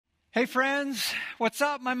Hey friends, what's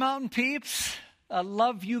up, my mountain peeps? I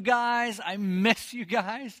love you guys. I miss you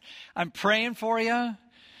guys. I'm praying for you.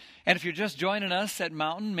 And if you're just joining us at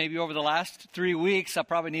Mountain, maybe over the last 3 weeks, I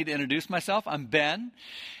probably need to introduce myself. I'm Ben,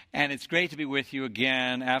 and it's great to be with you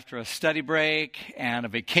again after a study break and a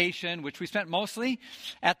vacation, which we spent mostly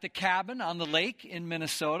at the cabin on the lake in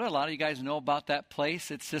Minnesota. A lot of you guys know about that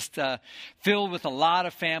place. It's just filled with a lot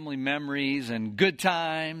of family memories and good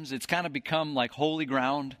times. It's kind of become like holy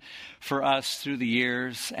ground for us through the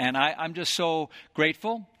years. And I'm just so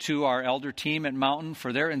grateful to our elder team at Mountain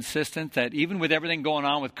for their insistence that even with everything going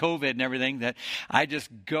on with COVID and everything, that I just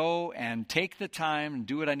go and take the time and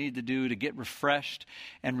do what I need to do to get refreshed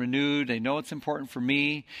and renewed. They know it's important for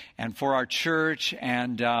me and for our church.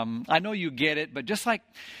 And I know you get it, but just like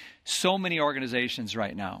so many organizations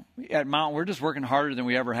right now at Mountain, we're just working harder than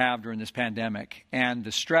we ever have during this pandemic. And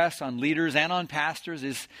the stress on leaders and on pastors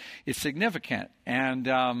is significant. And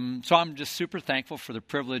so I'm just super thankful for the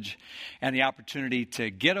privilege and the opportunity to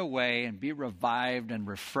get away and be revived and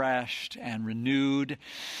refreshed and renewed.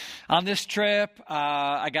 On this trip,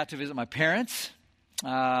 I got to visit my parents.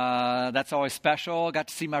 That's always special. I got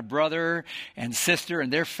to see my brother and sister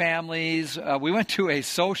and their families. We went to a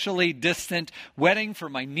socially distant wedding for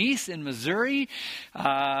my niece in Missouri.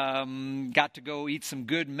 Got to go eat some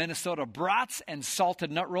good Minnesota brats and salted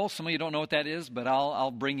nut rolls. Some of you don't know what that is, but I'll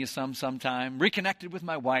bring you some sometime. Reconnected with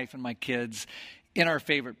my wife and my kids in our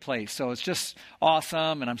favorite place. So it's just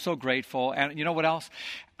awesome, and I'm so grateful. And you know what else?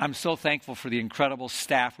 I'm so thankful for the incredible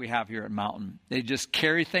staff we have here at Mountain. They just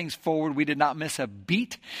carry things forward. We did not miss a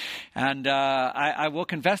beat. And I will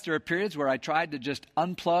confess there are periods where I tried to just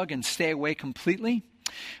unplug and stay away completely.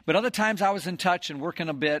 But other times I was in touch and working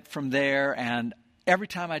a bit from there. And every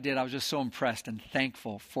time I did, I was just so impressed and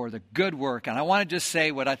thankful for the good work. And I want to just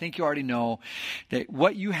say what I think you already know, that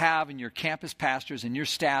what you have in your campus pastors and your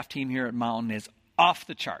staff team here at Mountain is off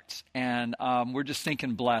the charts, and we're just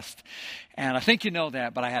thinking blessed, and I think you know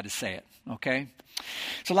that, but I had to say it, okay?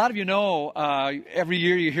 So a lot of you know, every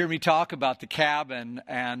year you hear me talk about the cabin,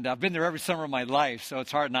 and I've been there every summer of my life, so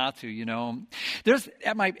it's hard not to, you know. There's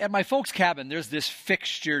at my folks' cabin, there's this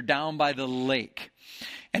fixture down by the lake,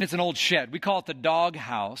 and it's an old shed. We call it the dog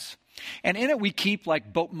house. And in it we keep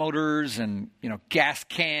like boat motors and, gas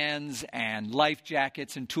cans and life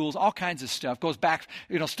jackets and tools, all kinds of stuff. Goes back,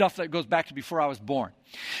 stuff that goes back to before I was born.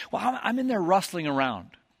 Well, I'm in there rustling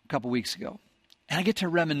around a couple weeks ago. And I get to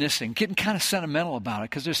reminiscing, getting kind of sentimental about it,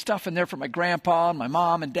 because there's stuff in there for my grandpa and my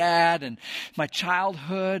mom and dad and my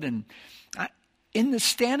childhood. And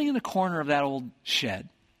standing in the corner of that old shed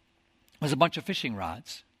was a bunch of fishing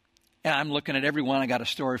rods. And I'm looking at every one. I got a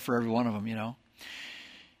story for every one of them,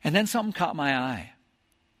 And then something caught my eye.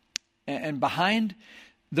 And behind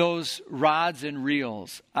those rods and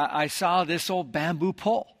reels, I saw this old bamboo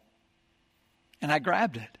pole. And I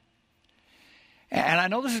grabbed it. And I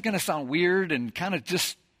know this is going to sound weird and kind of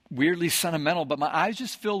just weirdly sentimental, but my eyes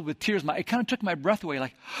just filled with tears. It kind of took my breath away,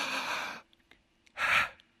 like,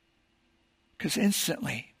 because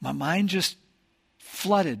instantly my mind just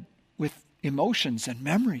flooded with emotions and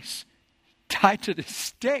memories tied to this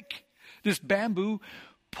stick, this bamboo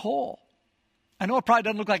pole. I know it probably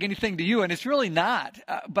doesn't look like anything to you, and it's really not.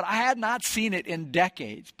 But I had not seen it in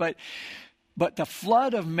decades. But the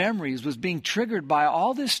flood of memories was being triggered by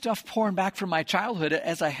all this stuff pouring back from my childhood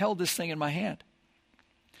as I held this thing in my hand.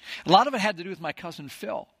 A lot of it had to do with my cousin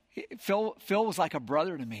Phil. Phil was like a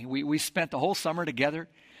brother to me. We spent the whole summer together,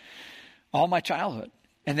 all my childhood.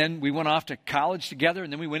 And then we went off to college together,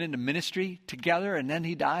 and then we went into ministry together, and then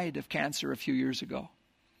he died of cancer a few years ago.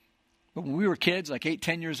 But when we were kids, like 8,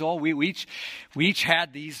 10 years old, we each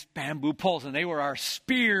had these bamboo poles, and they were our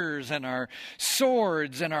spears and our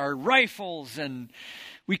swords and our rifles, and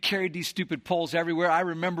we carried these stupid poles everywhere. I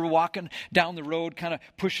remember walking down the road, kind of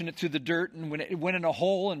pushing it through the dirt, and when it went in a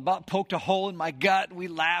hole and about poked a hole in my gut, we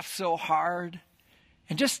laughed so hard.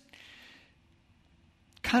 And just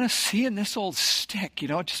kind of seeing this old stick,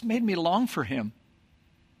 it just made me long for him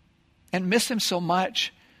and miss him so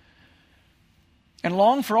much. And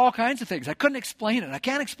long for all kinds of things. I couldn't explain it. I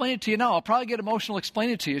can't explain it to you now. I'll probably get emotional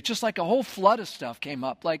explaining it to you. It's just like a whole flood of stuff came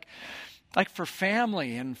up. Like for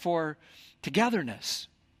family and for togetherness.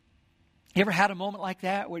 You ever had a moment like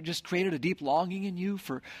that where it just created a deep longing in you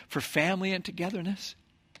for family and togetherness?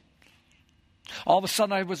 All of a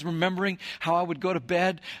sudden I was remembering how I would go to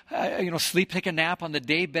bed, sleep, take a nap on the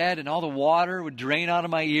day bed, and all the water would drain out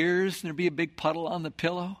of my ears and there'd be a big puddle on the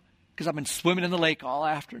pillow because I've been swimming in the lake all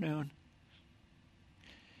afternoon.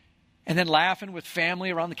 And then laughing with family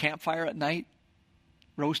around the campfire at night,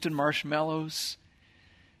 roasting marshmallows,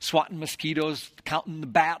 swatting mosquitoes, counting the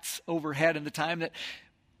bats overhead, and the time that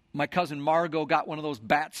my cousin Margot got one of those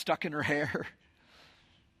bats stuck in her hair.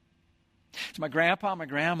 So my grandpa, my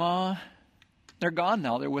grandma, they're gone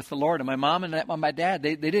now. They're with the Lord. And my mom and my dad,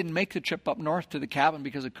 they didn't make the trip up north to the cabin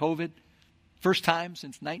because of COVID. First time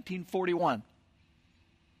since 1941.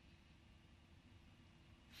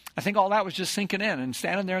 I think all that was just sinking in and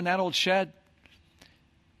standing there in that old shed.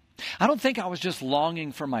 I don't think I was just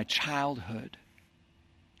longing for my childhood.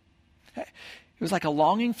 It was like a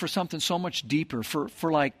longing for something so much deeper,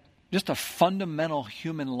 for like just a fundamental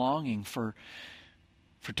human longing for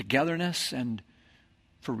togetherness and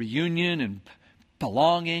for reunion and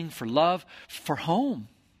belonging, for love, for home.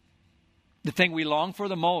 The thing we long for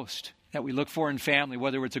the most, that we look for in family,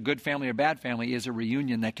 whether it's a good family or bad family, is a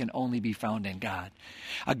reunion that can only be found in God.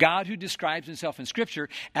 A God who describes himself in Scripture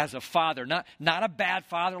as a father, not a bad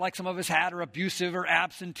father like some of us had, or abusive or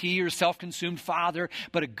absentee or self-consumed father,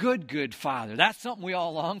 but a good father. That's something we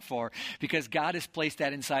all long for, because God has placed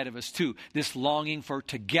that inside of us too. This longing for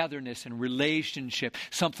togetherness and relationship,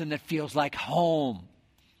 something that feels like home.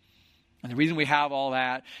 And the reason we have all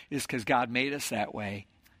that is because God made us that way.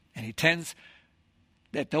 And he tends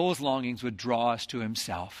that those longings would draw us to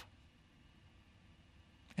himself.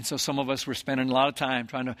 And so some of us were spending a lot of time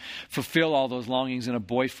trying to fulfill all those longings in a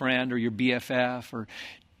boyfriend or your BFF or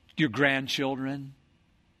your grandchildren.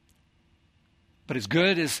 But as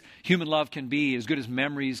good as human love can be, as good as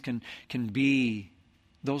memories can be,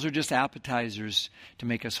 those are just appetizers to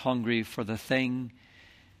make us hungry for the thing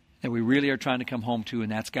that we really are trying to come home to,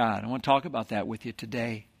 and that's God. I want to talk about that with you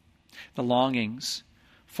today. The longings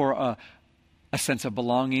for a sense of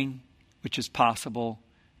belonging, which is possible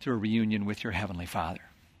through a reunion with your Heavenly Father.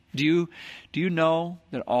 Do you know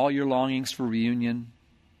that all your longings for reunion,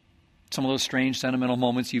 some of those strange sentimental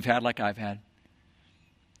moments you've had like I've had,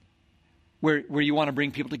 where you want to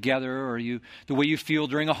bring people together, or the way you feel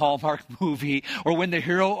during a Hallmark movie, or when the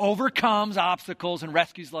hero overcomes obstacles and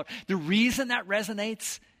rescues the Lord, the reason that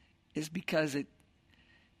resonates is because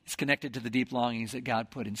it's connected to the deep longings that God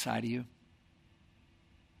put inside of you.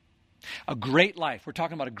 A great life. We're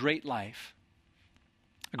talking about a great life.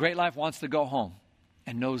 A great life wants to go home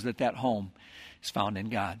and knows that that home is found in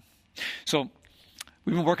God. So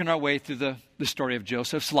we've been working our way through the story of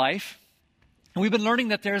Joseph's life. And we've been learning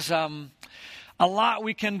that there's a lot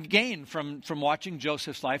we can gain from watching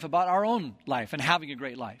Joseph's life about our own life and having a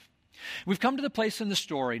great life. We've come to the place in the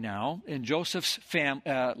story now, in Joseph's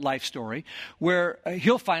life story, where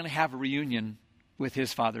he'll finally have a reunion with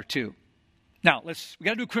his father too. Now, we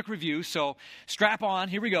got to do a quick review, so strap on.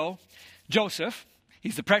 Here we go. Joseph,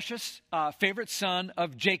 he's the precious favorite son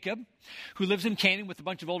of Jacob, who lives in Canaan with a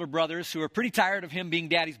bunch of older brothers who are pretty tired of him being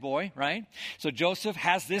daddy's boy, right? So Joseph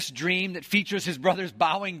has this dream that features his brothers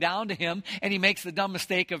bowing down to him, and he makes the dumb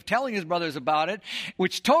mistake of telling his brothers about it,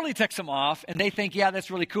 which totally ticks them off, and they think, yeah, that's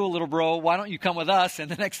really cool, little bro. Why don't you come with us? And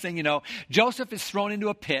the next thing you know, Joseph is thrown into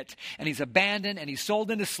a pit, and he's abandoned, and he's sold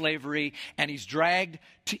into slavery, and he's dragged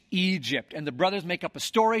to Egypt. And the brothers make up a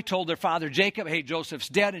story, told their father Jacob, hey, Joseph's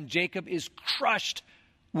dead, and Jacob is crushed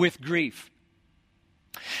with grief.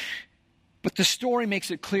 But the story makes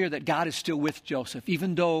it clear that God is still with Joseph.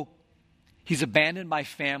 Even though he's abandoned by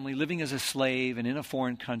family, living as a slave and in a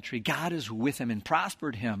foreign country, God is with him and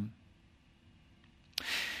prospered him.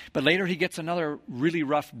 But later he gets another really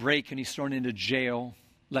rough break and he's thrown into jail,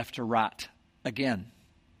 left to rot again.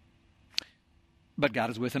 But God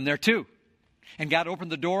is with him there too. And God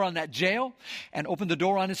opened the door on that jail and opened the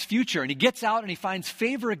door on his future. And he gets out and he finds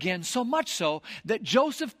favor again, so much so that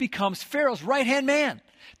Joseph becomes Pharaoh's right-hand man,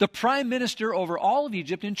 the prime minister over all of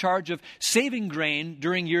Egypt, in charge of saving grain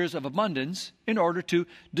during years of abundance in order to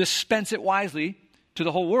dispense it wisely to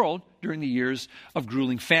the whole world during the years of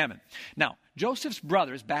grueling famine. Now, Joseph's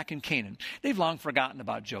brothers back in Canaan, they've long forgotten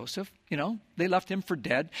about Joseph. You know, they left him for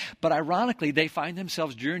dead. But ironically, they find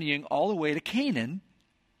themselves journeying all the way to Canaan,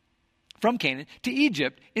 from Canaan to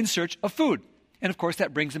Egypt in search of food. And of course,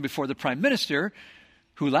 that brings them before the prime minister,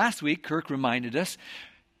 who last week, Kirk reminded us,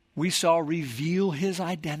 we saw reveal his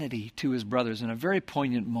identity to his brothers in a very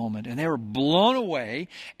poignant moment. And they were blown away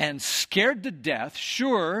and scared to death,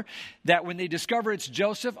 sure that when they discover it's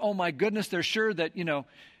Joseph, oh my goodness, they're sure that,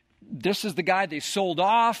 this is the guy they sold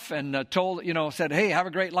off and told, said, hey, have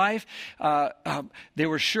a great life. They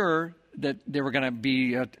were sure that they were going to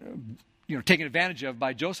be taken advantage of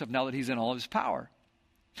by Joseph now that he's in all of his power.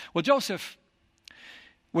 Well, Joseph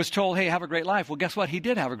was told, hey, have a great life. Well, guess what? He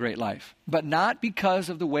did have a great life, but not because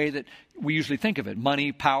of the way that we usually think of it,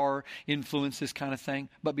 money, power, influence, this kind of thing,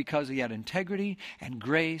 but because he had integrity and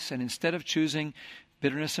grace, and instead of choosing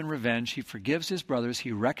bitterness and revenge, he forgives his brothers,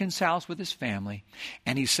 he reconciles with his family,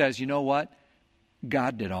 and he says, you know what?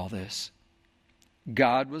 God did all this.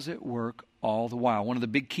 God was at work all the while. One of the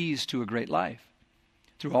big keys to a great life.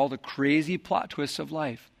 Through all the crazy plot twists of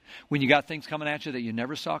life, when you got things coming at you that you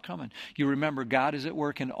never saw coming, you remember God is at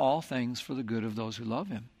work in all things for the good of those who love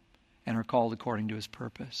him and are called according to his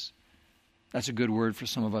purpose. That's a good word for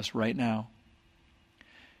some of us right now.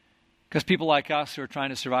 Because people like us who are trying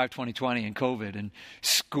to survive 2020 and COVID and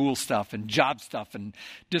school stuff and job stuff and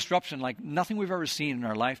disruption like nothing we've ever seen in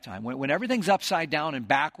our lifetime. When everything's upside down and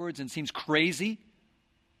backwards and seems crazy,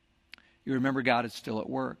 you remember God is still at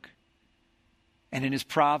work. And in his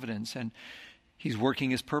providence, and he's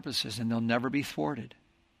working his purposes, and they'll never be thwarted,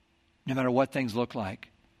 no matter what things look like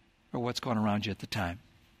or what's going around you at the time.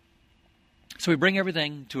 So we bring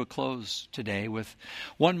everything to a close today with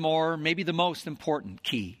one more, maybe the most important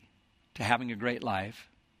key to having a great life,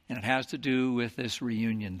 and it has to do with this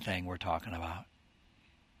reunion thing we're talking about.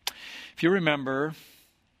 If you remember,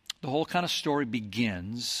 the whole kind of story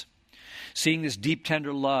begins seeing this deep,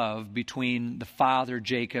 tender love between the father,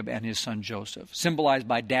 Jacob, and his son, Joseph, symbolized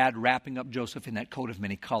by dad wrapping up Joseph in that coat of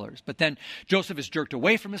many colors. But then Joseph is jerked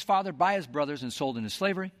away from his father by his brothers and sold into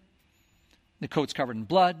slavery. The coat's covered in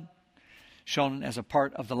blood, shown as a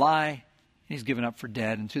part of the lie, and he's given up for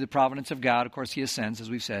dead. And through the providence of God, of course, he ascends, as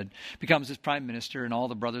we've said, becomes his prime minister, and all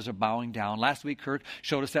the brothers are bowing down. Last week, Kurt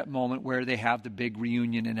showed us that moment where they have the big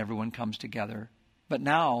reunion and everyone comes together. But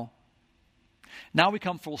now we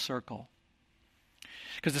come full circle.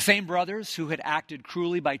 Because the same brothers who had acted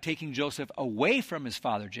cruelly by taking Joseph away from his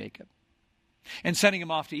father Jacob and sending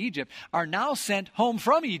him off to Egypt are now sent home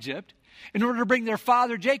from Egypt in order to bring their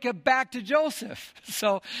father Jacob back to Joseph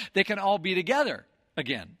so they can all be together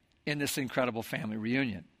again in this incredible family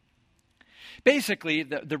reunion. Basically,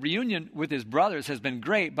 the reunion with his brothers has been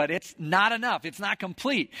great, but it's not enough. It's not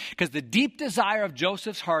complete, because the deep desire of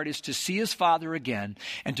Joseph's heart is to see his father again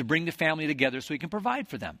and to bring the family together so he can provide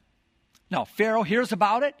for them. Now, Pharaoh hears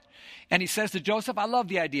about it, and he says to Joseph, I love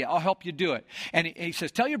the idea. I'll help you do it. And he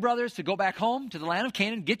says, tell your brothers to go back home to the land of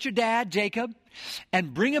Canaan, get your dad, Jacob,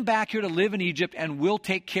 and bring him back here to live in Egypt, and we'll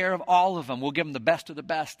take care of all of them. We'll give them the best of the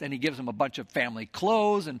best. And he gives them a bunch of family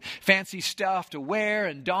clothes and fancy stuff to wear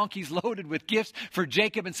and donkeys loaded with gifts for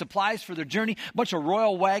Jacob and supplies for their journey, a bunch of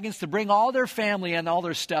royal wagons to bring all their family and all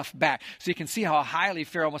their stuff back. So you can see how highly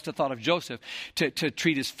Pharaoh must have thought of Joseph to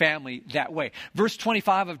treat his family that way. Verse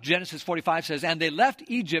 25 of Genesis 45 says, and they left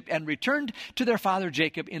Egypt and returned to their father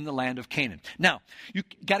Jacob in the land of Canaan. Now, you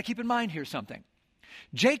got to keep in mind here something.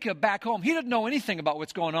 Jacob back home, he didn't know anything about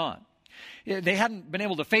what's going on. They hadn't been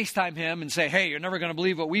able to FaceTime him and say, hey, you're never going to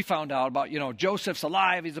believe what we found out about, Joseph's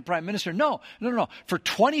alive, he's the prime minister. No. For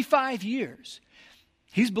 25 years,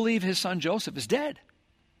 he's believed his son Joseph is dead.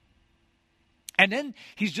 And then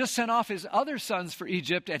he's just sent off his other sons for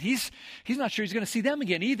Egypt, and he's not sure he's going to see them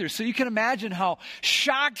again either. So you can imagine how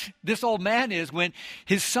shocked this old man is when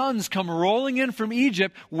his sons come rolling in from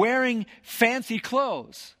Egypt wearing fancy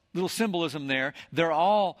clothes. Little symbolism there. They're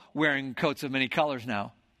all wearing coats of many colors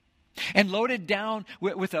now. And loaded down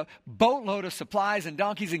with a boatload of supplies and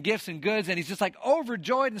donkeys and gifts and goods. And he's just like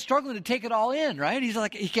overjoyed and struggling to take it all in, right? He's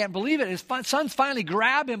like, he can't believe it. His sons finally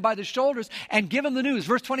grab him by the shoulders and give him the news.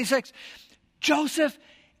 Verse 26, Joseph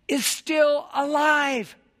is still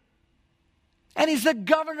alive. And he's the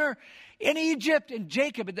governor in Egypt. And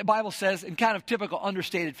Jacob, the Bible says, in kind of typical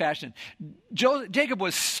understated fashion, Jacob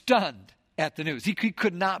was stunned at the news. He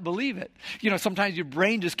could not believe it. Sometimes your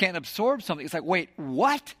brain just can't absorb something. It's like, wait,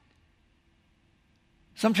 what?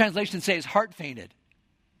 Some translations say his heart fainted.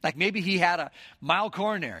 Like maybe he had a mild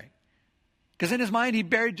coronary. Because in his mind, he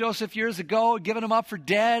buried Joseph years ago, given him up for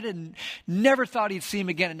dead, and never thought he'd see him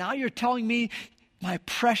again. And now you're telling me my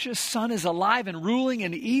precious son is alive and ruling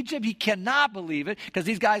in Egypt? He cannot believe it, because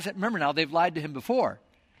these guys, remember now, they've lied to him before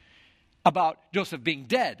about Joseph being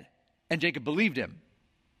dead, and Jacob believed him.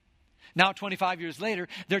 Now, 25 years later,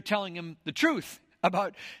 they're telling him the truth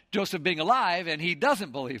about Joseph being alive, and he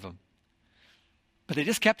doesn't believe them. But they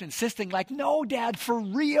just kept insisting, like, no, Dad, for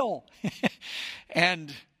real.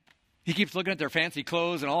 And he keeps looking at their fancy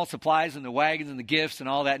clothes and all supplies and the wagons and the gifts and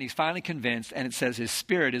all that, and he's finally convinced, and it says his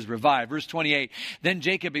spirit is revived. Verse 28, then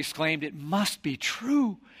Jacob exclaimed, it must be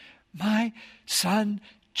true. My son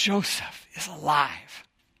Joseph is alive.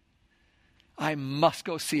 I must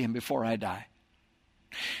go see him before I die.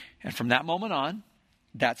 And from that moment on,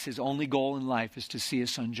 that's his only goal in life, is to see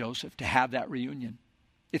his son Joseph, to have that reunion.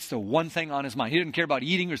 It's the one thing on his mind. He didn't care about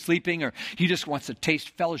eating or sleeping, or he just wants to taste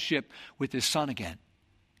fellowship with his son again.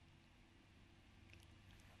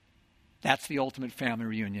 That's the ultimate family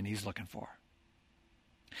reunion he's looking for.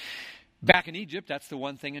 Back in Egypt, that's the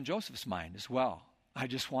one thing in Joseph's mind as well. I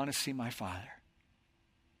just want to see my father.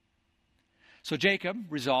 So Jacob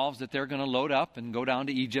resolves that they're going to load up and go down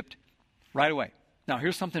to Egypt right away. Now,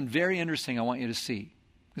 here's something very interesting I want you to see.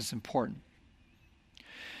 It's important.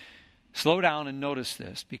 Slow down and notice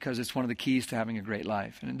this, because it's one of the keys to having a great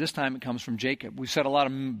life. And this time it comes from Jacob. We've said a lot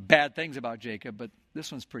of bad things about Jacob, but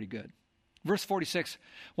this one's pretty good. Verse 46,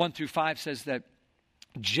 1 through 5 says that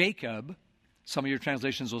Jacob, some of your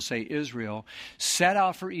translations will say Israel, set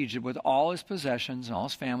out for Egypt with all his possessions and all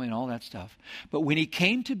his family and all that stuff. But when he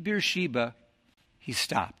came to Beersheba, he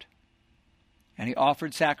stopped. And he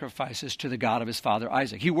offered sacrifices to the God of his father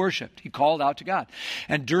Isaac. He worshiped. He called out to God.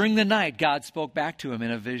 And during the night, God spoke back to him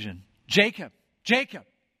in a vision. Jacob, Jacob,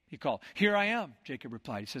 he called. Here I am, Jacob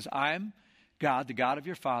replied. He says, I am God, the God of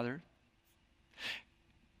your father.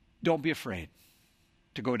 Don't be afraid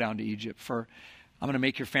to go down to Egypt, for I'm going to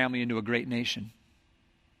make your family into a great nation.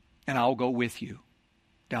 And I'll go with you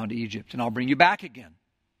down to Egypt, and I'll bring you back again.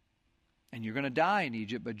 And you're going to die in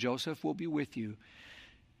Egypt, but Joseph will be with you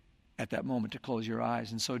at that moment to close your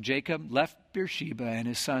eyes. And so Jacob left Beersheba, and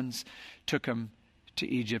his sons took him to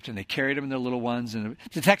Egypt, and they carried him and their little ones. And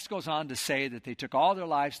the text goes on to say that they took all their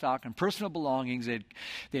livestock and personal belongings they'd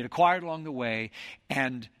acquired along the way,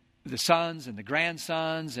 and the sons and the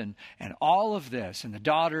grandsons and all of this, and the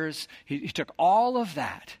daughters, he took all of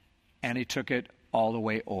that, and he took it all the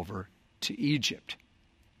way over to Egypt.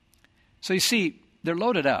 So you see, they're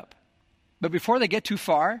loaded up. But before they get too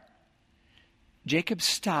far, Jacob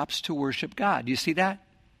stops to worship God. Do you see that?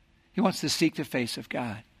 He wants to seek the face of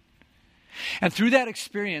God. And through that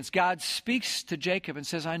experience, God speaks to Jacob and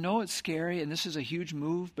says, I know it's scary and this is a huge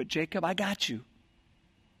move, but Jacob, I got you.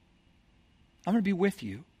 I'm going to be with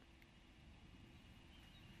you.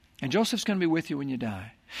 And Joseph's going to be with you when you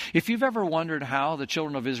die. If you've ever wondered how the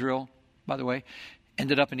children of Israel, by the way,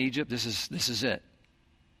 ended up in Egypt, this is it.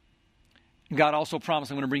 God also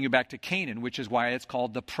promised, I'm going to bring you back to Canaan, which is why it's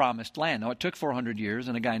called the Promised Land. Now, it took 400 years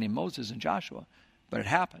and a guy named Moses and Joshua, but it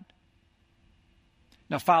happened.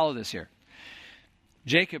 Now, follow this here.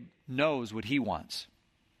 Jacob knows what he wants.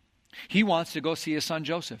 He wants to go see his son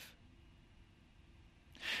Joseph.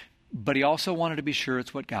 But he also wanted to be sure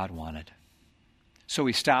it's what God wanted. So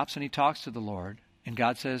he stops and he talks to the Lord, and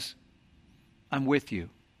God says, I'm with you.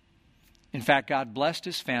 In fact, God blessed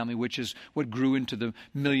his family, which is what grew into the 1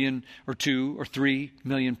 million or 2 or 3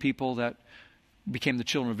 million people that became the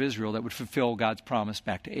children of Israel that would fulfill God's promise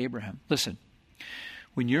back to Abraham. Listen,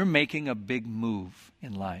 when you're making a big move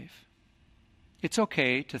in life, it's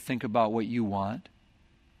okay to think about what you want,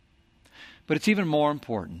 but it's even more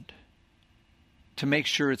important to make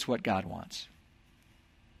sure it's what God wants.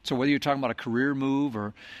 So whether you're talking about a career move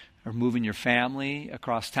or moving your family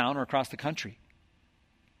across town or across the country,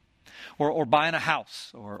 or buying a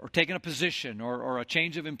house, or taking a position, or a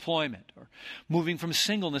change of employment, or moving from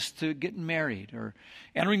singleness to getting married, or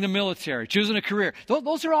entering the military, choosing a career.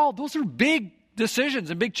 Those are big decisions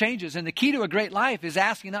and big changes. And the key to a great life is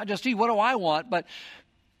asking not just, gee, what do I want, but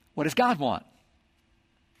what does God want?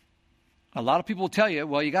 A lot of people will tell you,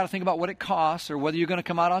 well, you got to think about what it costs, or whether you're going to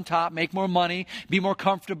come out on top, make more money, be more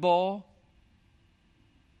comfortable.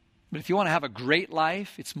 But if you want to have a great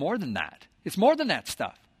life, it's more than that. It's more than that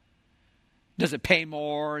stuff. Does it pay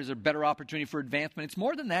more? Is there better opportunity for advancement? It's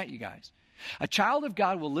more than that, you guys. A child of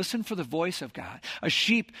God will listen for the voice of God. A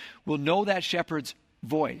sheep will know that shepherd's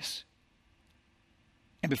voice.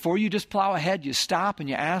 And before you just plow ahead, you stop and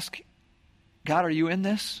you ask, God, are you in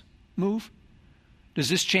this move? Does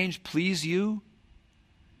this change please you?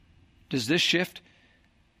 Does this shift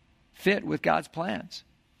fit with God's plans?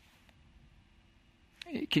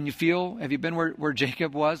 Can you feel, have you been where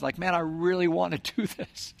Jacob was? Like, man, I really want to do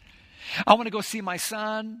this. I want to go see my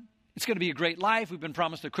son. It's going to be a great life. We've been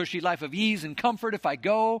promised a cushy life of ease and comfort if I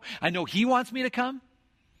go. I know he wants me to come.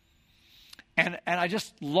 And I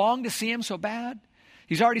just long to see him so bad.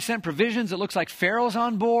 He's already sent provisions. It looks like Pharaoh's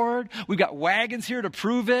on board. We've got wagons here to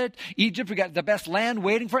prove it. Egypt, we got the best land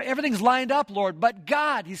waiting for it. Everything's lined up, Lord. But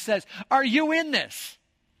God, he says, are you in this?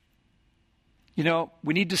 You know,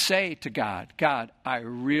 we need to say to God, God, I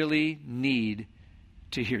really need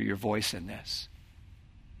to hear your voice in this.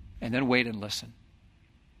 And then wait and listen.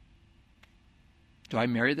 Do I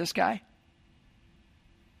marry this guy?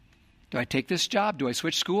 Do I take this job? Do I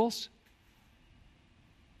switch schools?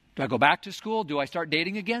 Do I go back to school? Do I start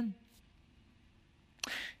dating again?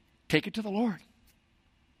 Take it to the Lord.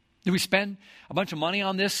 Do we spend a bunch of money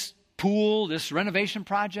on this pool, this renovation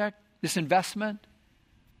project, this investment,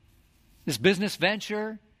 this business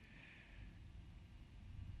venture?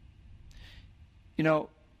 You know,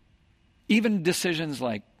 even decisions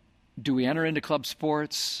like, do we enter into club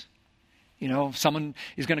sports? someone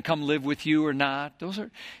is going to come live with you or not. The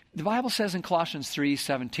Bible says in Colossians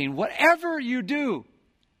 3:17, whatever you do,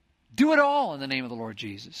 do it all in the name of the Lord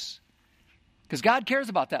Jesus. Because God cares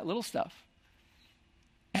about that little stuff.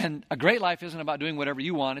 And a great life isn't about doing whatever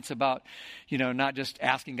you want. It's about, not just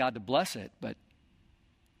asking God to bless it, but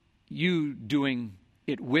you doing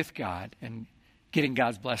it with God and getting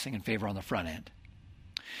God's blessing and favor on the front end.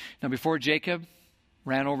 Now, before Jacob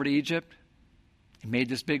ran over to Egypt and made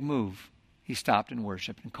this big move, he stopped and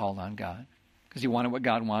worshiped and called on God because he wanted what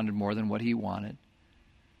God wanted more than what he wanted.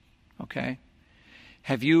 Okay?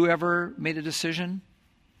 Have you ever made a decision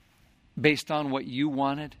based on what you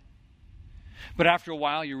wanted, but after a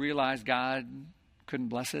while you realize God couldn't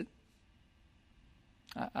bless it?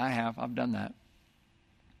 I have. I've done that.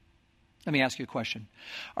 Let me ask you a question.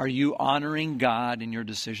 Are you honoring God in your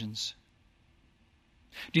decisions?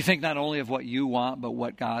 Do you think not only of what you want, but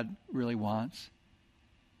what God really wants?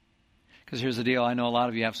 Because here's the deal. I know a lot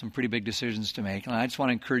of you have some pretty big decisions to make. And I just want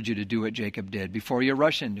to encourage you to do what Jacob did. Before you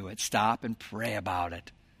rush into it, stop and pray about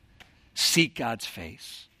it. Seek God's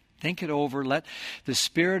face. Think it over. Let the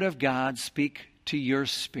Spirit of God speak to your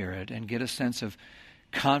spirit and get a sense of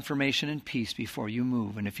confirmation and peace before you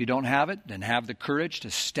move. And if you don't have it, then have the courage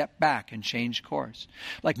to step back and change course.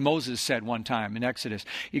 Like Moses said one time in Exodus,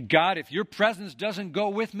 God, if your presence doesn't go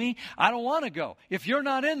with me, I don't want to go. If you're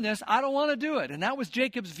not in this, I don't want to do it. And that was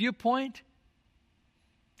Jacob's viewpoint.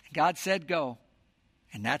 God said go.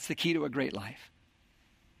 And that's the key to a great life.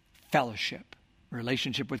 Fellowship,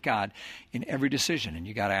 relationship with God in every decision. And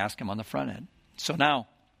you got to ask him on the front end. So now,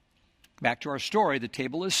 back to our story, the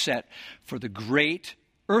table is set for the great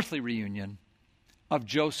earthly reunion of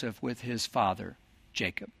Joseph with his father,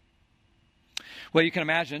 Jacob. Well, you can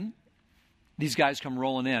imagine these guys come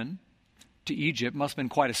rolling in to Egypt. Must have been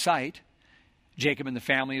quite a sight. Jacob and the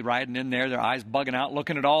family riding in there, their eyes bugging out,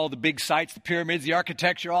 looking at all the big sights, the pyramids, the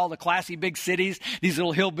architecture, all the classy big cities, these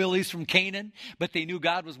little hillbillies from Canaan. But they knew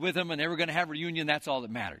God was with them and they were going to have a reunion. That's all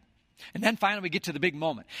that mattered. And then finally we get to the big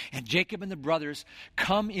moment. And Jacob and the brothers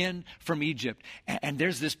come in from Egypt. And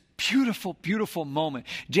there's this beautiful, beautiful moment.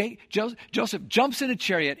 Joseph jumps in a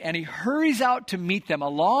chariot and he hurries out to meet them a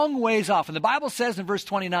long ways off. And the Bible says in verse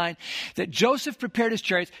 29 that Joseph prepared his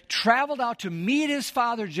chariots, traveled out to meet his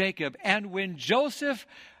father Jacob. And when Joseph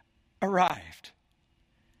arrived,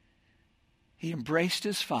 he embraced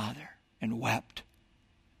his father and wept,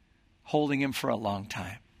 holding him for a long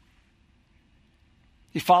time.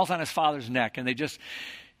 He falls on his father's neck and they just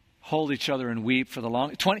hold each other and weep for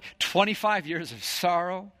the 25 years of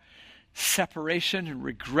sorrow, separation and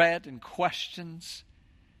regret and questions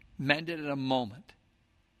mended in a moment.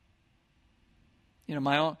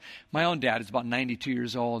 My own dad is about 92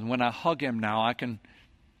 years old, and when I hug him now, I can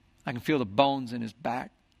feel the bones in his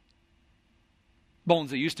back.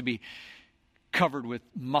 Bones that used to be covered with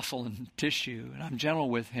muscle and tissue, and I'm gentle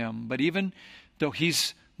with him. But even though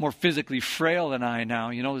he's more physically frail than I now,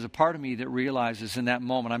 there's a part of me that realizes in that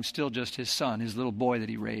moment I'm still just his son, his little boy that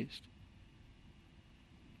he raised.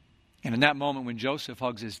 And in that moment when Joseph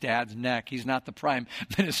hugs his dad's neck, he's not the prime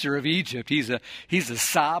minister of Egypt. He's a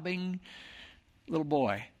sobbing little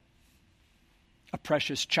boy, a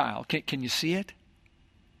precious child. Can you see it?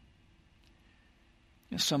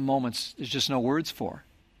 Some moments there's just no words for.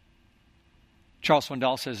 Charles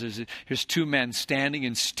Swindoll says there's two men standing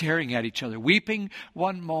and staring at each other, weeping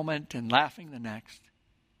one moment and laughing the next.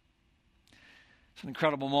 It's an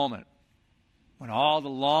incredible moment when all the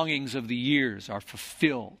longings of the years are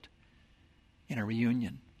fulfilled in a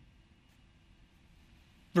reunion.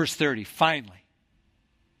 Verse 30, finally,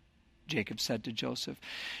 Jacob said to Joseph,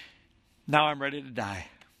 now I'm ready to die,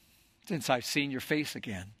 since I've seen your face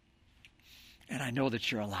again, and I know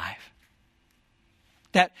that you're alive.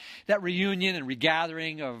 That reunion and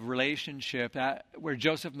regathering of relationship, where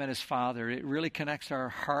Joseph met his father, it really connects our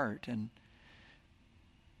heart. And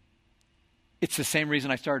it's the same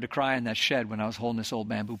reason I started to cry in that shed when I was holding this old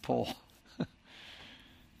bamboo pole.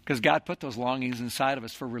 Because God put those longings inside of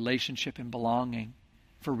us for relationship and belonging,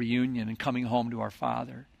 for reunion and coming home to our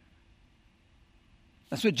Father.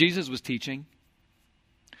 That's what Jesus was teaching.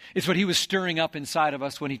 It's what he was stirring up inside of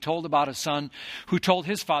us when he told about a son who told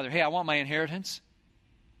his father, hey, I want my inheritance.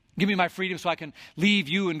 Give me my freedom so I can leave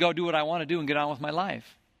you and go do what I want to do and get on with my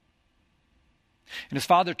life. And his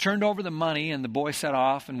father turned over the money, and the boy set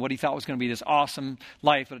off in what he thought was going to be this awesome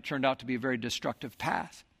life, but it turned out to be a very destructive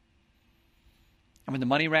path. And when the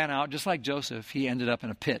money ran out, just like Joseph, he ended up in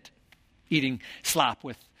a pit, eating slop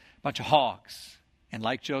with a bunch of hogs. And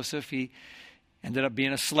like Joseph, he ended up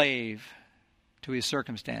being a slave to his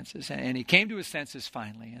circumstances. And he came to his senses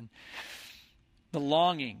finally. And the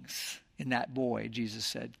longings in that boy, Jesus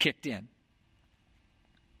said, kicked in.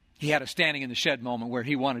 He had a standing in the shed moment where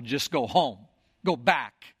he wanted to just go home, go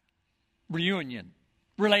back, reunion,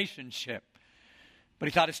 relationship. But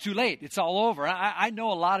he thought it's too late. It's all over. I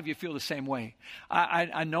know a lot of you feel the same way.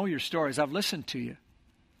 I know your stories. I've listened to you.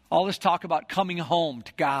 All this talk about coming home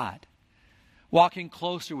to God, walking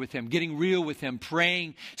closer with Him, getting real with Him,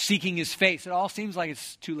 praying, seeking His face. It all seems like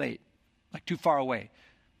it's too late, like too far away.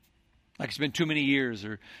 Like it's been too many years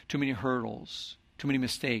or too many hurdles, too many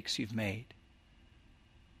mistakes you've made.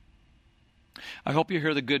 I hope you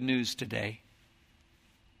hear the good news today.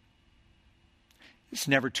 It's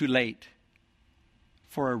never too late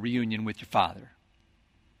for a reunion with your Father.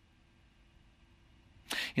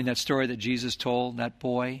 In that story that Jesus told, that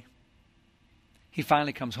boy, he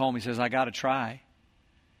finally comes home. He says, I got to try.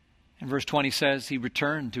 And verse 20 says, he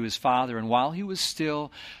returned to his father, and while he was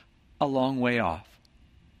still a long way off,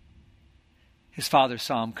 his father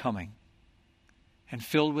saw him coming. And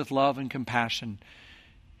filled with love and compassion,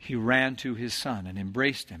 he ran to his son and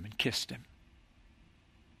embraced him and kissed him.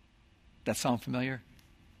 That sound familiar?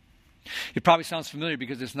 It probably sounds familiar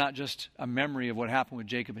because it's not just a memory of what happened with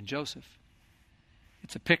Jacob and Joseph.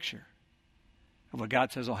 It's a picture of what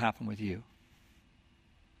God says will happen with you.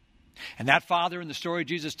 And that father in the story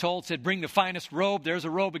Jesus told said, bring the finest robe. There's a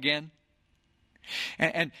robe again.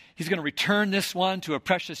 And he's going to return this one to a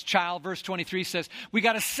precious child. Verse 23 says, we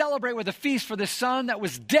got to celebrate with a feast for this son that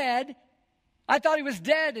was dead. I thought he was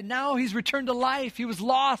dead, and now he's returned to life. He was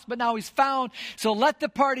lost, but now he's found. So let the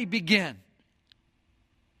party begin.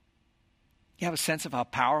 You have a sense of how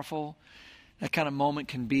powerful that kind of moment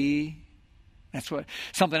can be? That's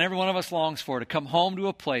something every one of us longs for, to come home to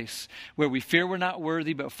a place where we fear we're not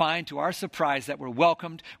worthy, but find to our surprise that we're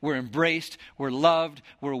welcomed, we're embraced, we're loved,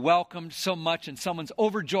 we're welcomed so much, and someone's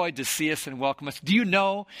overjoyed to see us and welcome us. Do you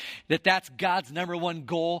know that that's God's number one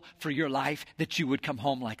goal for your life, that you would come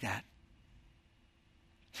home like that?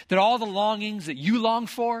 That all the longings that you long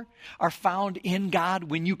for are found in God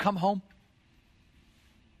when you come home?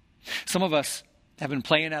 Some of us have been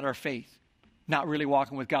playing at our faith, not really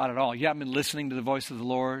walking with God at all. You haven't been listening to the voice of the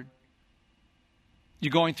Lord.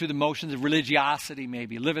 You're going through the motions of religiosity,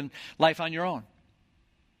 maybe, living life on your own.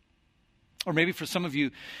 Or maybe for some of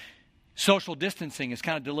you, social distancing has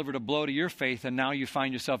kind of delivered a blow to your faith, and now you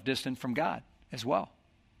find yourself distant from God as well,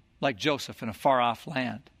 like Joseph in a far-off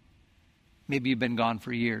land. Maybe you've been gone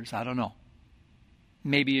for years. I don't know.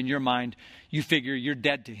 Maybe in your mind, you figure you're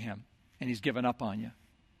dead to Him, and He's given up on you.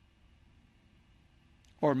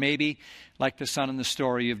 Or maybe, like the son in the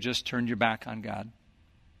story, you've just turned your back on God.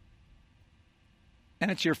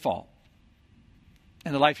 And it's your fault.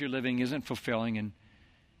 And the life you're living isn't fulfilling, and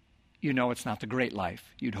you know it's not the great life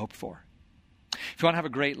you'd hoped for. If you want to have a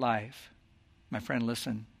great life, my friend,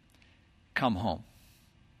 listen, come home.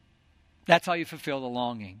 That's how you fulfill the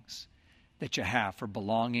longings that you have for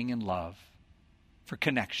belonging and love, for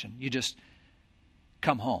connection. You just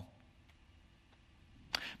come home.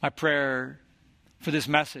 My prayer for this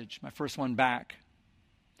message, my first one back,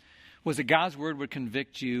 was that God's word would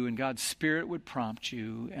convict you and God's Spirit would prompt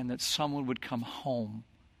you, and that someone would come home.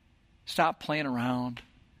 Stop playing around.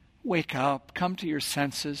 Wake up. Come to your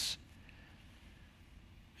senses.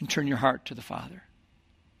 And turn your heart to the Father.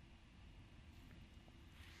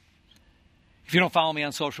 If you don't follow me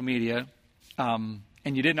on social media, and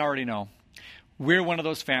you didn't already know, we're one of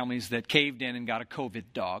those families that caved in and got a COVID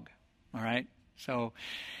dog. All right? So,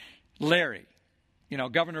 Larry.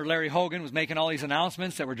 Governor Larry Hogan was making all these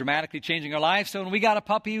announcements that were dramatically changing our lives. So when we got a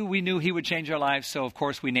puppy, we knew he would change our lives. So, of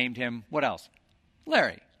course, we named him, what else?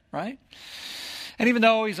 Larry, right? And even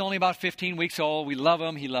though he's only about 15 weeks old, we love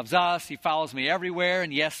him. He loves us. He follows me everywhere.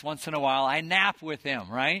 And yes, once in a while, I nap with him,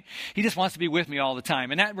 right? He just wants to be with me all the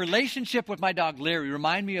time. And that relationship with my dog, Larry,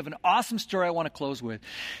 reminded me of an awesome story I want to close with,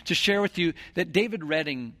 to share with you that David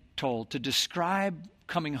Redding told to describe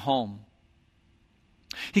coming home.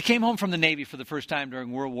 He came home from the Navy for the first time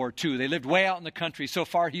during World War II. They lived way out in the country. So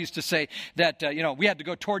far, he used to say that, we had to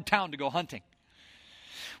go toward town to go hunting.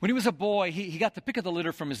 When he was a boy, he got the pick of the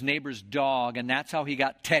litter from his neighbor's dog, and that's how he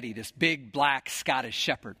got Teddy, this big, black Scottish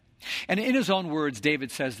shepherd. And in his own words,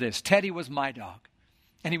 David says this, Teddy was my dog,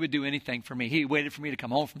 and he would do anything for me. He waited for me to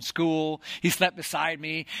come home from school. He slept beside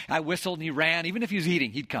me. I whistled, and he ran. Even if he was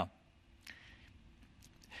eating, he'd come.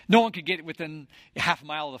 No one could get within half a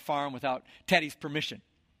mile of the farm without Teddy's permission.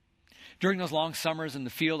 During those long summers in the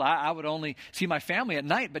field, I would only see my family at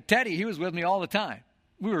night, but Teddy, he was with me all the time.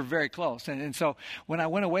 We were very close. And so when I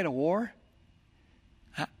went away to war,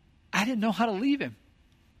 I didn't know how to leave him.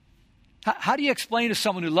 How do you explain to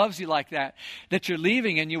someone who loves you like that you're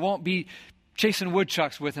leaving and you won't be chasing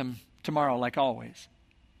woodchucks with him tomorrow like always?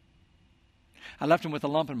 I left him with a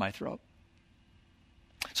lump in my throat.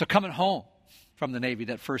 So coming home from the Navy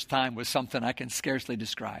that first time was something I can scarcely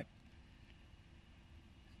describe.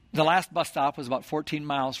 The last bus stop was about 14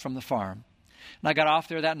 miles from the farm. And I got off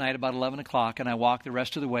there that night about 11 o'clock, and I walked the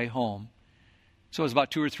rest of the way home. So it was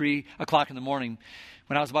about 2 or 3 o'clock in the morning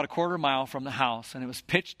when I was about a quarter mile from the house, and it was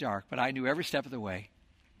pitch dark, but I knew every step of the way.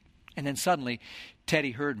 And then suddenly,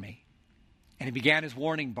 Teddy heard me, and he began his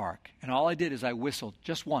warning bark. And all I did is I whistled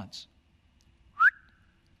just once.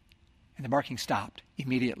 And the barking stopped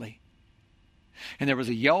immediately. And there was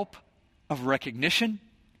a yelp of recognition.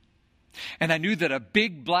 And I knew that a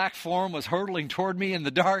big black form was hurtling toward me in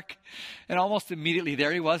the dark. And almost immediately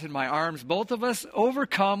there he was in my arms, both of us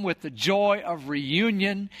overcome with the joy of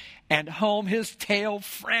reunion and home, his tail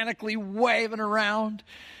frantically waving around,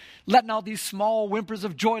 letting out these small whimpers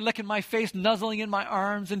of joy, licking my face, nuzzling in my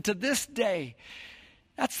arms. And to this day,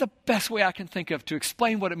 that's the best way I can think of to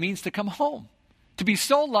explain what it means to come home. To be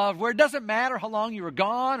so loved where it doesn't matter how long you were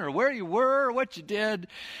gone or where you were or what you did,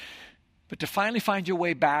 but to finally find your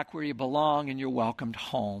way back where you belong and you're welcomed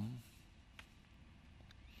home.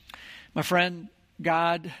 My friend,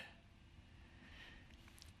 God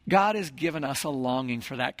has given us a longing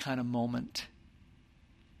for that kind of moment.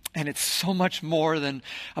 And it's so much more than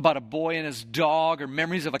about a boy and his dog or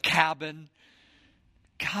memories of a cabin.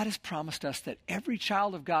 God has promised us that every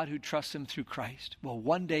child of God who trusts him through Christ will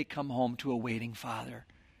one day come home to a waiting Father,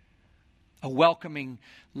 a welcoming,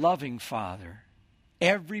 loving Father.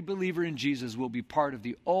 Every believer in Jesus will be part of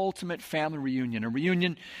the ultimate family reunion, a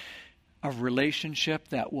reunion of relationship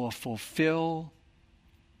that will fulfill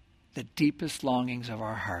the deepest longings of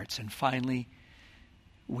our hearts. And finally,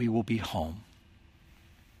 we will be home.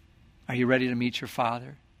 Are you ready to meet your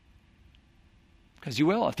Father? Because you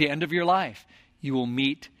will. At the end of your life, you will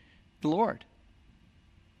meet the Lord.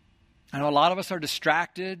 I know a lot of us are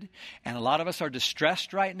distracted and a lot of us are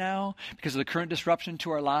distressed right now because of the current disruption to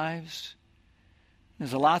our lives.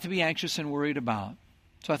 There's a lot to be anxious and worried about.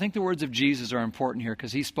 So I think the words of Jesus are important here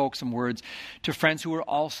because he spoke some words to friends who were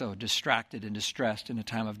also distracted and distressed in a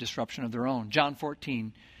time of disruption of their own. John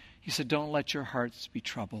 14, he said, "Don't let your hearts be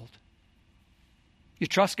troubled." You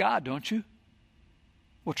trust God, don't you?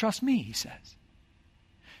 Well, trust me, he says.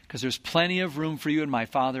 Because there's plenty of room for you in my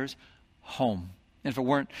Father's home. And if it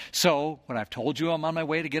weren't so, what I've told you, I'm on my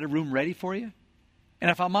way to get a room ready for you. And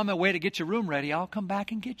if I'm on my way to get your room ready, I'll come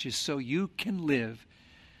back and get you so you can live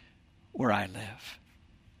where I live.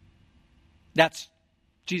 That's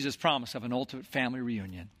Jesus' promise of an ultimate family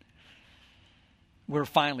reunion. We're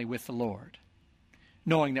finally with the Lord,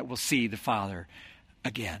 knowing that we'll see the Father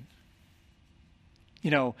again.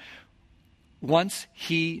 You know, once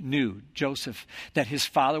he knew, Joseph, that his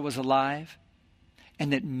father was alive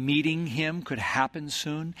and that meeting him could happen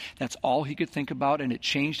soon, that's all he could think about, and it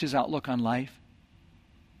changed his outlook on life.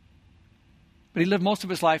 But he lived most of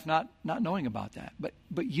his life not knowing about that. But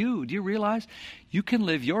do you realize you can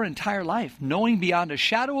live your entire life knowing beyond a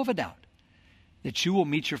shadow of a doubt that you will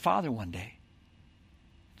meet your Father one day?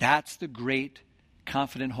 That's the great,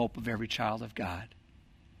 confident hope of every child of God.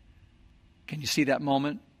 Can you see that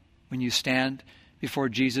moment when you stand before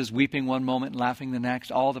Jesus, weeping one moment and laughing the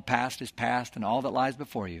next? All the past is past, and all that lies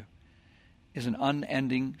before you is an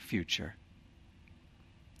unending future.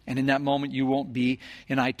 And in that moment, you won't be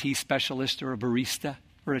an IT specialist or a barista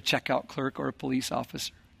or a checkout clerk or a police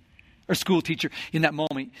officer or school teacher. In that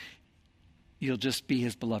moment, you'll just be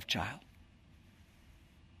his beloved child.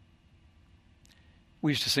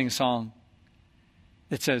 We used to sing a song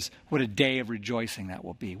that says, what a day of rejoicing that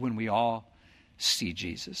will be when we all see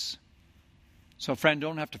Jesus. So, friend,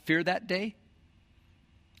 don't have to fear that day.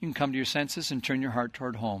 You can come to your senses and turn your heart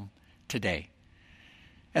toward home today.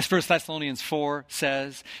 As 1 Thessalonians 4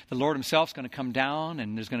 says, the Lord himself is going to come down,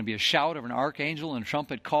 and there's going to be a shout of an archangel and a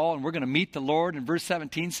trumpet call, and we're going to meet the Lord. And verse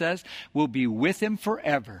 17 says, we'll be with him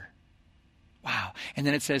forever. Wow. And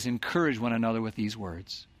then it says, encourage one another with these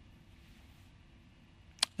words.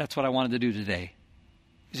 That's what I wanted to do today,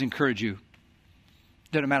 is encourage you.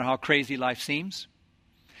 Doesn't matter how crazy life seems,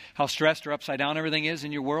 how stressed or upside down everything is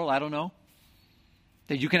in your world, I don't know,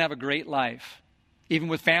 that you can have a great life. Even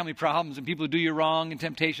with family problems and people who do you wrong and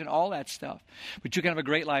temptation, all that stuff. But you can have a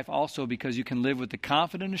great life also because you can live with the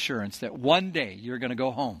confident assurance that one day you're going to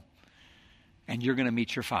go home and you're going to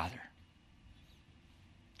meet your Father.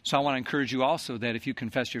 So I want to encourage you also that if you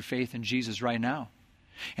confess your faith in Jesus right now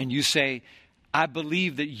and you say, I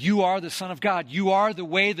believe that you are the Son of God. You are the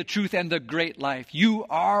way, the truth, and the great life. You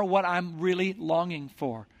are what I'm really longing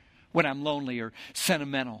for when I'm lonely or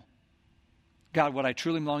sentimental. God, what I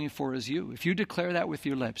truly am longing for is you. If you declare that with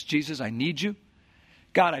your lips, Jesus, I need you.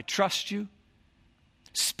 God, I trust you.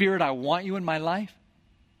 Spirit, I want you in my life.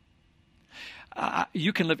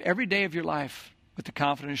 You can live every day of your life with the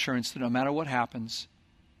confident assurance that no matter what happens,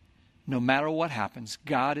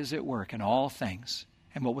 God is at work in all things.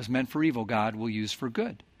 And what was meant for evil, God will use for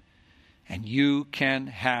good. And you can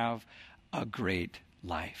have a great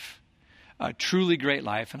life, a truly great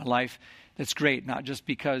life, and a life that's great, not just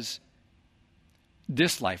because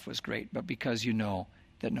this life was great, but because you know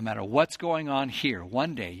that no matter what's going on here,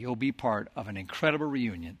 one day you'll be part of an incredible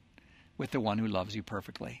reunion with the one who loves you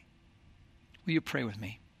perfectly. Will you pray with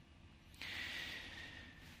me?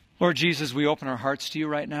 Lord Jesus, we open our hearts to you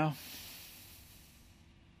right now.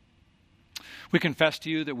 We confess to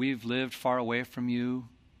you that we've lived far away from you,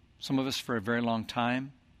 some of us for a very long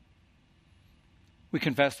time. We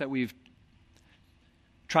confess that we've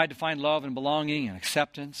tried to find love and belonging and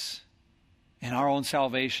acceptance in our own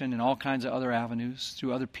salvation and all kinds of other avenues,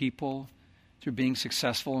 through other people, through being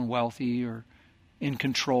successful and wealthy or in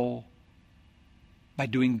control, by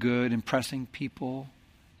doing good, impressing people.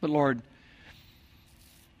 But Lord,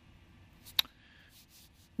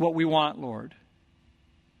 what we want, Lord,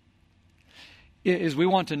 is we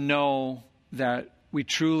want to know that we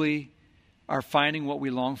truly are finding what we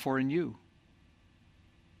long for in you.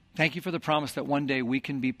 Thank you for the promise that one day we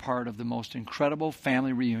can be part of the most incredible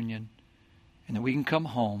family reunion, and that we can come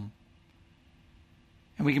home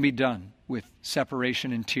and we can be done with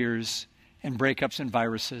separation and tears and breakups and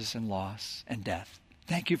viruses and loss and death.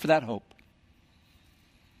 Thank you for that hope.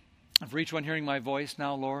 And for each one hearing my voice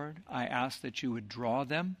now, Lord, I ask that you would draw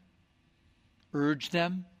them, urge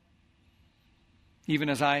them, even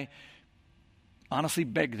as I honestly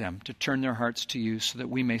beg them to turn their hearts to you so that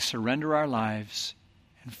we may surrender our lives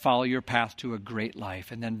and follow your path to a great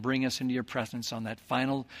life, and then bring us into your presence on that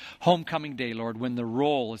final homecoming day, Lord, when the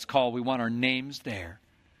roll is called. We want our names there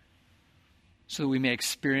so that we may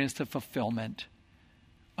experience the fulfillment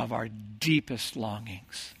of our deepest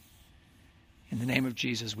longings. In the name of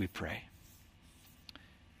Jesus we pray.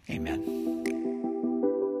 Amen.